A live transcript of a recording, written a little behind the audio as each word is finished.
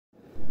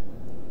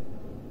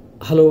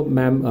Hello,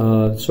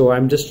 ma'am. So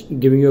I'm just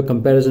giving you a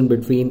comparison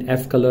between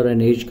F color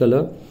and H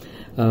color.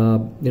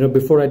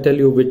 Before I tell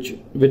you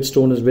which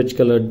stone is which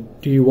color,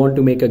 do you want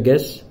to make a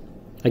guess?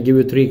 I give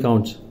you 3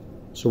 counts.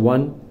 So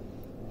 1,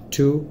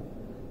 2,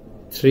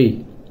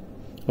 3.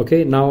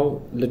 Okay,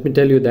 now let me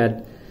tell you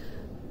that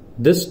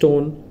this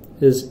stone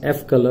is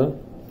F color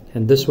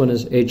and this one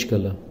is H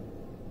color.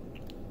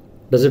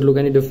 Does it look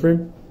any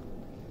different?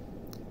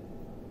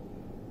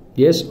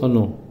 Yes or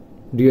no?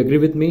 Do you agree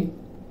with me?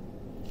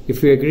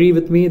 If you agree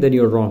with me, then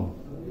you're wrong.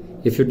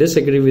 If you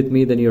disagree with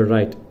me, then you're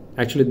right.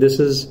 Actually, this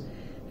is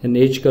an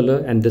H color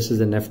and this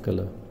is an F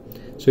color.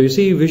 So you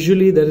see,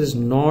 visually there is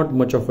not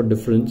much of a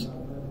difference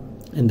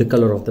in the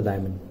color of the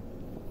diamond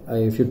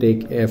if you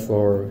take F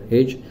or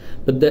H,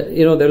 but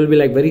there will be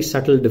like very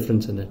subtle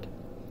difference in it.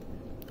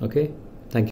 Okay.